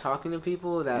out of talking to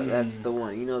people, that's the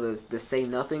one. You know, the say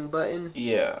nothing button.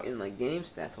 Yeah. In like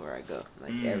games, that's where I go.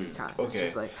 Like every time. Okay. It's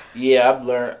just like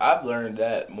I've learned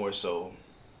that more so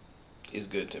is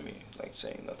good to me. Like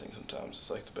saying nothing sometimes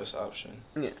is like the best option.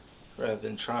 Yeah. Rather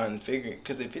than trying to figure,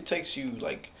 because if it takes you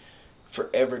like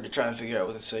forever to try and figure out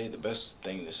what to say, the best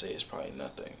thing to say is probably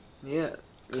nothing. Yeah.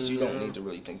 Because you don't need to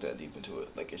really think that deep into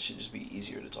it. Like it should just be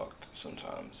easier to talk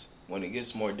sometimes. When it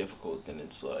gets more difficult, then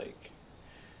it's like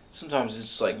sometimes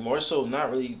it's like more so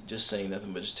not really just saying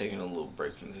nothing, but just taking a little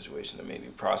break from the situation to maybe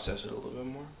process it a little bit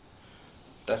more.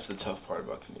 That's the tough part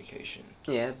about communication.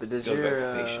 Yeah, but does it goes your back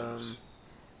to patience.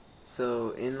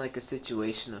 So in like a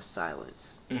situation of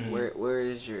silence, Mm-hmm. where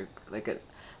is your like an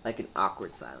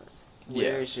awkward silence?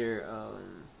 Where is your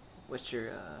what's your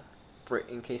break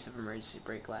in case of emergency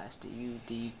break glass? Do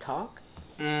you talk?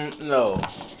 No,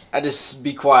 I just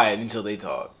be quiet until they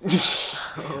talk.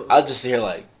 I'll just sit here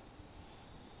like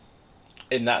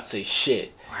and not say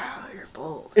shit. Wow, you're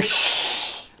bold.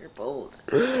 You're bold.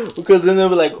 Because then they'll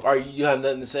be like, "Are you have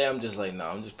nothing to say?" I'm just like, "No,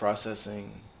 I'm just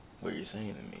processing what you're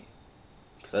saying to me."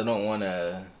 I don't want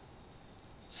to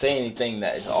say anything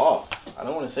that is off. I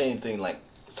don't want to say anything like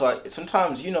so.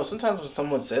 Sometimes when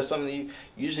someone says something to you,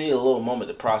 you just need a little moment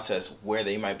to process where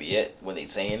they might be at when they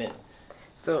saying it.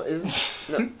 So is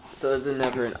it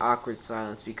never an awkward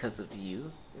silence because of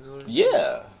you? Is what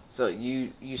Yeah. So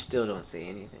you still don't say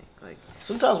anything like.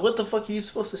 Sometimes what the fuck are you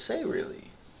supposed to say really?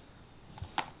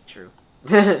 True.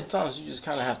 Sometimes you just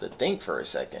kind of have to think for a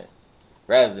second,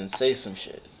 rather than say some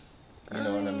shit. You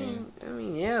know what I mean? I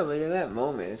mean, yeah, but in that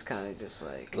moment, it's kind of just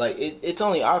like... Like, it's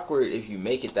only awkward if you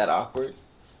make it that awkward.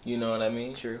 You know what I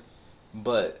mean? True.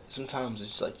 But sometimes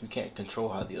it's like you can't control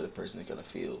how the other person is going to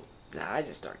feel. Nah, I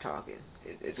just start talking.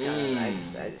 It's kind of...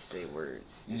 I just say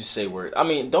words. You just say words. I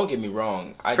mean, don't get me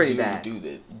wrong. It's pretty bad. Do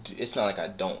that. It's not like I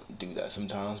don't do that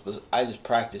sometimes, but I just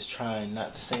practice trying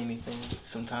not to say anything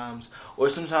sometimes. Or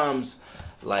sometimes,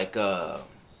 like,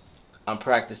 I'm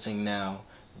practicing now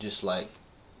just, like,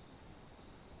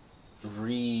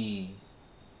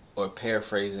 or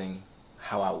paraphrasing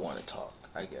how I want to talk,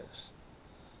 I guess.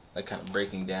 Like kind of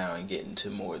breaking down and getting to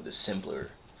more the simpler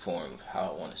form of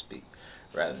how I want to speak,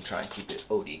 rather than trying to keep it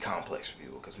OD complex for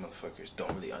people, because motherfuckers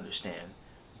don't really understand.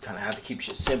 You kind of have to keep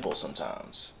shit simple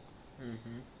sometimes.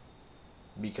 Mm-hmm.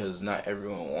 Because not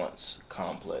everyone wants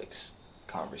complex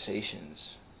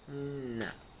conversations. No.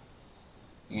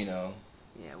 You know?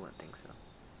 Yeah, I wouldn't think so.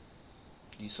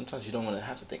 Sometimes you don't want to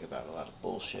have to think about a lot of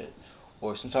bullshit.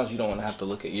 Or sometimes you don't want to have to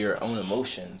look at your own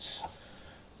emotions.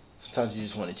 Sometimes you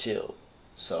just want to chill.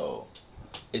 So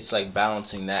it's like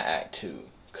balancing that act too.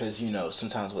 Because,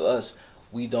 sometimes with us,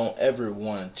 we don't ever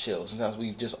want to chill. Sometimes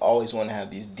we just always want to have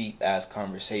these deep ass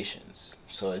conversations.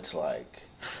 So it's like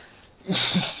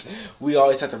we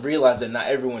always have to realize that not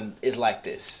everyone is like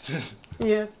this.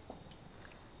 Yeah.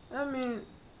 I mean,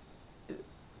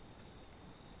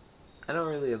 I don't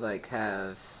really like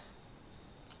have.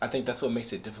 I think that's what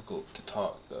makes it difficult to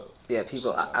talk, though. Yeah,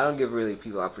 people. I don't give really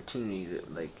people opportunity to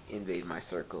like invade my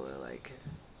circle or like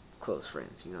close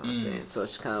friends. You know what I'm saying? So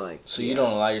it's kind of like. So you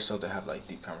don't allow yourself to have like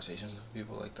deep conversations with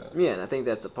people like that. Yeah, and I think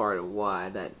that's a part of why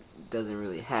that doesn't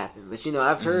really happen. But you know,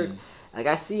 I've heard, like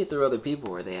I see it through other people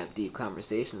where they have deep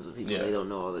conversations with people they don't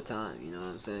know all the time. You know what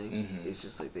I'm saying? It's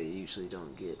just like they usually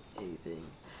don't get anything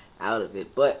out of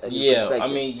it. But I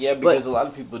mean, because a lot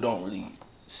of people don't really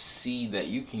see that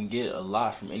you can get a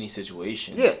lot from any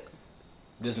situation. Yeah.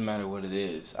 Doesn't matter what it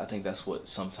is. I think that's what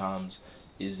sometimes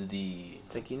is the.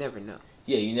 It's like you never know.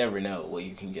 Yeah, you never know what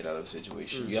you can get out of a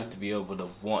situation. You have to be able to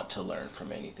want to learn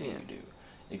from anything you do.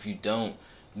 If you don't,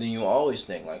 then you always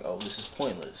think like, oh, this is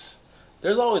pointless.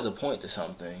 There's always a point to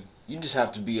something. You just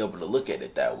have to be able to look at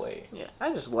it that way. Yeah,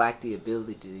 I just lack the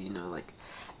ability to, like,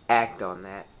 act on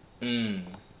that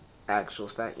actual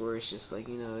fact where it's just like,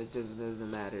 it just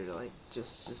doesn't matter to like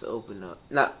just open up.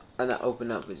 Not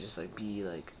open up, but just like be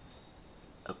like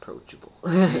approachable.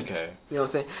 Okay. You know what I'm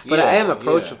saying? But I am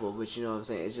approachable, but you know what I'm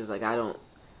saying? It's just like I don't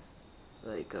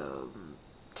like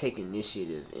take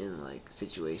initiative in like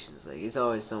situations. Like it's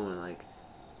always someone like,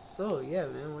 so yeah,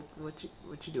 man, what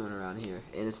you doing around here?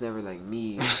 And it's never like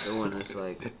me, the one that's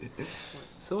like,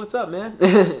 so what's up, man?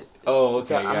 Oh,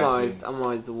 okay. I'm always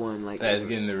the one like that is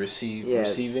getting the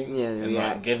receiving, and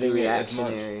not giving it as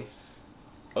much.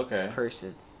 Okay.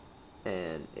 Person,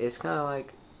 and it's kind of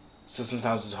like. So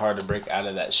sometimes it's hard to break out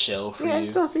of that shell for you. Yeah, I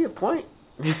just don't see the point.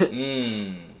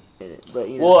 In it, but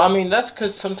well, I mean, that's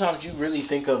because sometimes you really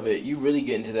think of it. You really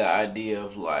get into that idea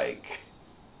of like.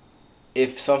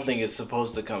 If something is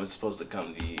supposed to come, it's supposed to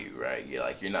come to you, right?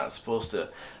 You're not supposed to.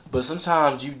 But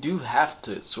sometimes you do have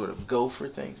to sort of go for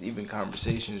things, even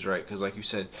conversations, right? Because like you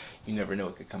said, you never know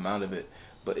what could come out of it.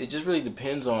 But it just really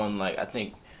depends on, like, I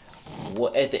think,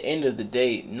 what at the end of the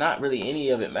day, not really any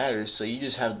of it matters. So you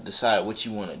just have to decide what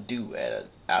you want to do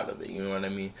out of it. You know what I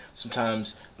mean?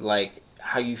 Sometimes, like,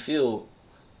 how you feel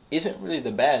isn't really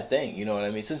the bad thing. You know what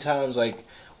I mean? Sometimes, like,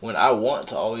 when I want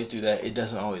to always do that, it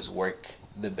doesn't always work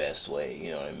the best way, you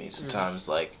know what I mean? Sometimes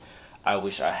like I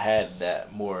wish I had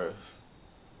that more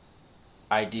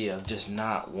idea of just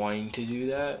not wanting to do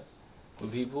that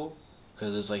with people,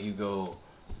 because it's like you go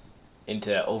into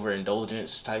that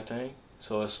overindulgence type thing.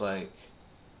 So it's like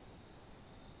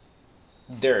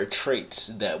there are traits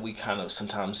that we kind of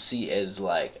sometimes see as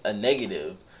like a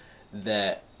negative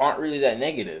that aren't really that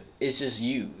negative. It's just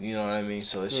you know what I mean?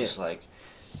 So it's just like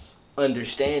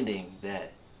understanding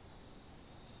that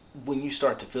when you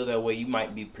start to feel that way, you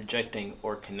might be projecting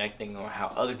or connecting on how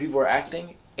other people are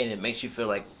acting, and it makes you feel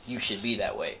like you should be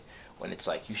that way. When it's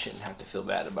like you shouldn't have to feel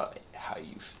bad about how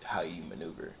you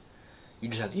maneuver. You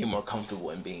just have to get more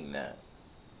comfortable in being that.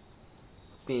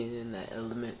 Being in that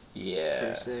element. Yeah.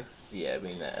 Per se. Yeah,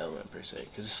 being that element per se,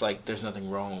 because it's like there's nothing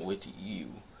wrong with you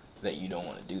that you don't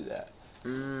want to do that. I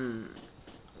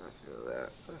feel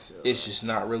that. It's just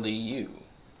not really you.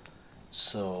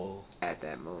 So at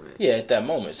that moment. Yeah, at that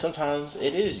moment. Sometimes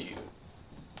it is you.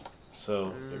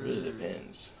 So it really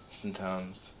depends.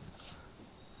 Sometimes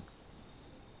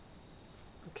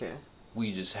okay.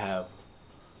 We just have,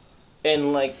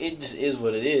 and like it just is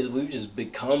what it is. We've just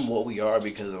become what we are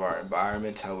because of our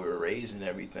environments, how we were raised and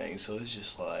everything. So it's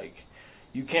just like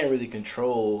you can't really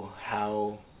control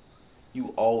how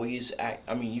you always act.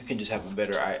 I mean, you can just have a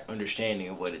better understanding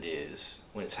of what it is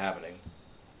when it's happening.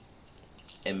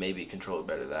 And maybe control it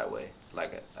better that way.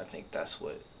 Like, I think that's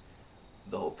what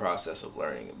the whole process of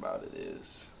learning about it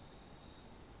is.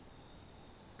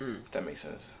 If that makes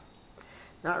sense.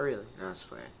 Not really. No, it's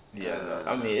fine. Yeah, no.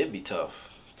 I mean, it'd be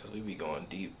tough. Because we be going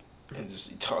deep and just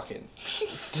be talking.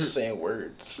 Just saying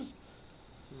words.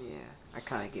 Yeah. I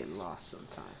kind of get lost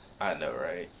sometimes. I know,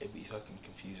 right? It'd be fucking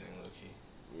confusing, low-key.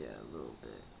 Yeah, a little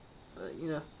bit.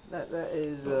 But, that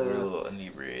is... But we're a little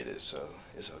inebriated, so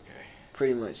it's okay.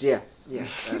 Pretty much, yeah.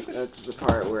 That's the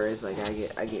part where it's like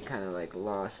I get kind of like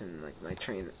lost in like my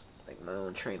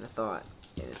own train of thought,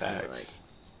 and it's kind of like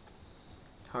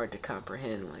hard to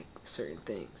comprehend like certain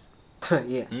things. But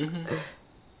yeah,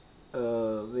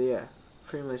 but yeah,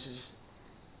 pretty much just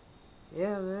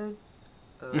man.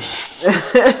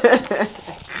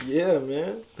 Yeah,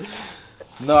 man.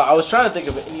 No, I was trying to think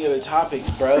of any other topics,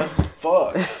 bruh.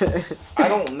 Fuck. I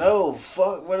don't know.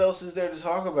 Fuck. What else is there to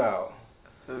talk about?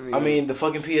 I mean, the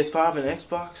fucking PS5 and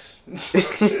Xbox.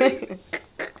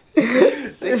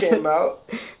 They came out.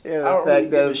 Yeah, I don't really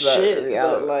give a shit,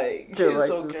 but like, till it's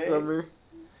like okay. the summer.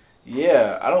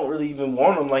 Yeah, I don't really even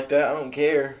want them like that. I don't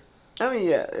care. I mean,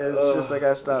 yeah, it's just like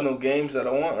I stopped. There's no games that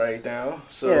I want right now.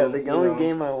 So Yeah, the only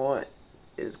game I want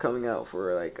is coming out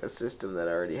for like a system that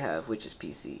I already have, which is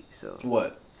PC. So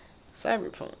what?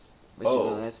 Cyberpunk. But you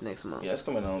know, that's next month. Yeah, it's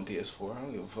coming out on PS4. I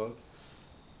don't give a fuck.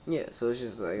 Yeah, so it's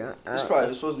just like It's probably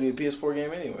supposed to be a PS4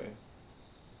 game anyway.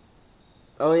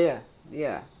 Oh yeah,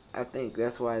 yeah. I think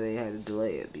that's why they had to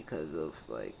delay it, because of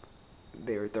like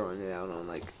they were throwing it out on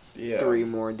like 3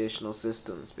 more additional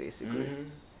systems basically,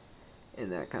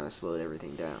 and that kind of slowed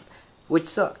everything down, which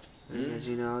sucked because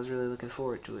you know I was really looking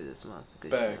forward to it this month.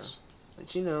 Facts.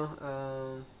 But you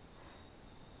know,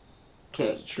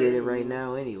 can't get it right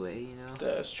now anyway. You know.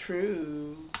 That's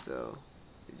true. So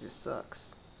it just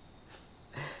sucks.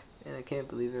 And I can't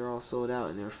believe they're all sold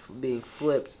out and they're being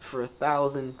flipped for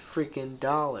 $1,000 freaking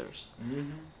dollars.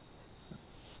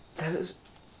 That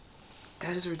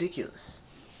is ridiculous.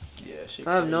 Yeah, if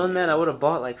I had known that, I would have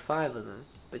bought like 5 of them.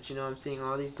 But you know, I'm seeing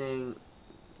all these dang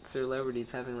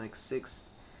celebrities having like 6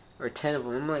 or 10 of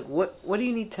them. I'm like, what do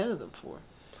you need 10 of them for?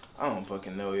 I don't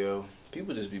fucking know, yo.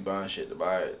 People just be buying shit to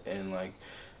buy it, and like,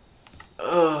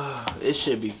 it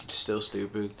should be still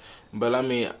stupid. But I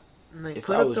mean, like, if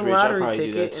put I up was the rich, I'd lottery probably do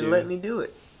that ticket too. and let me do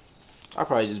it. I'd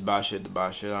probably just buy shit to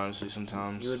buy shit, honestly,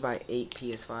 sometimes. You would buy 8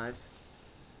 PS5s?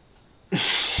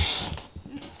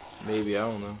 Maybe, I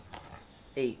don't know.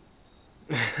 8.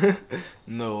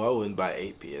 No, I wouldn't buy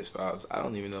 8 PS5s. I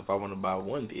don't even know if I want to buy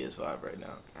 1 PS5 right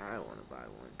now. I want to buy 1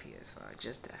 PS5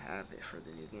 just to have it for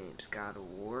the new games. God of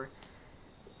War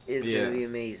is going to be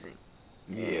amazing.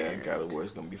 Yeah, And God of War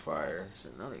is going to be fire. there's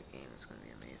another game that's going to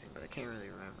be amazing, but I can't really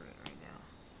remember it right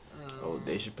now.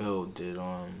 Dave Chappelle did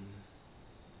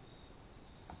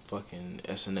fucking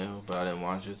SNL, but I didn't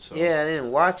watch it. So yeah, I didn't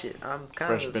watch it. I'm kind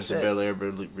Fresh of Prince of Bel-Air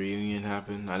reunion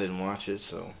happened. I didn't watch it,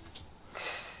 so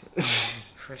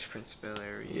Fresh Prince of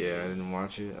Bel-Air reunion. yeah, I didn't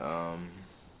watch it.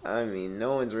 I mean,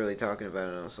 no one's really talking about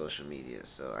it on social media,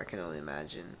 so I can only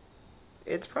imagine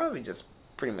it's probably just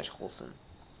pretty much wholesome,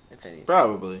 if anything.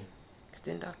 Probably. Cause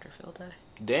didn't Dr. Phil die?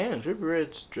 Damn, Trippie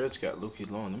Red's dreads got low-key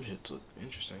long. Them shits look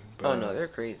interesting. But, Oh no, they're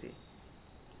crazy.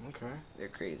 Okay. They're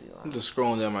crazy long. I'm just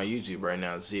scrolling down my YouTube right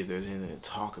now to see if there's anything to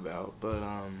talk about, but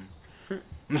I'm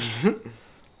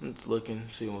just looking,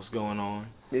 see what's going on.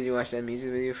 Did you watch that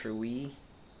music video for We?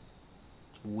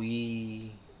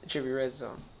 We. Trippie Red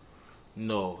song.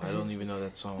 No, I don't even know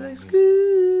that song.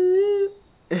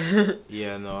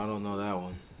 Yeah, no, I don't know that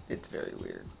one. It's very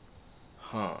weird.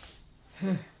 Huh.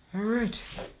 All right,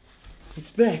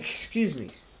 it's back. Excuse me.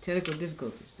 Technical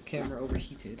difficulties. The camera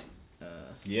overheated.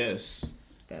 Yes.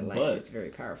 That light is very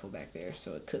powerful back there,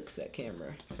 so it cooks that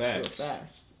camera real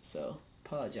fast. So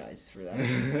apologize for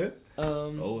that.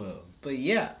 Oh well. But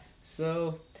yeah,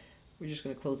 so we're just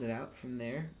gonna close it out from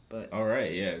there. But all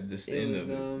right, yeah, this is the end of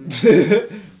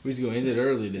it. We're just gonna end it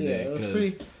early today because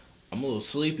I'm a little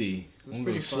sleepy. I'm gonna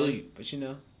go to sleep. But you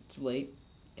know, it's late.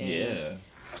 And yeah,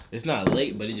 it's not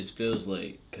late, but it just feels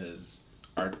late because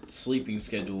our sleeping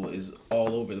schedule is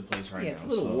all over the place right now. Yeah, it's a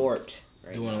little warped.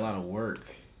 Doing a lot of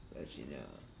work. As you know.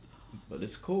 But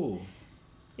it's cool.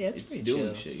 Yeah, it's doing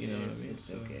chill. shit, you know what I mean? It's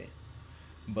okay.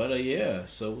 But yeah,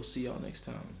 so we'll see y'all next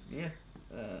time. Yeah.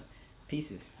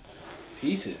 Pieces.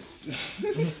 Pieces.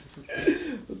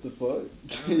 What the fuck?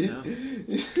 I don't know.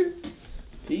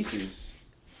 Pieces.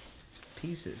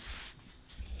 Pieces.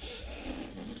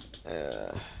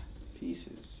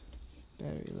 Pieces.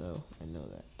 Very low. I know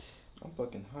that. I'm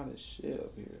fucking hot as shit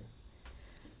up here.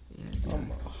 Yeah,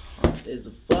 I'm hot as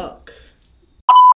a fuck.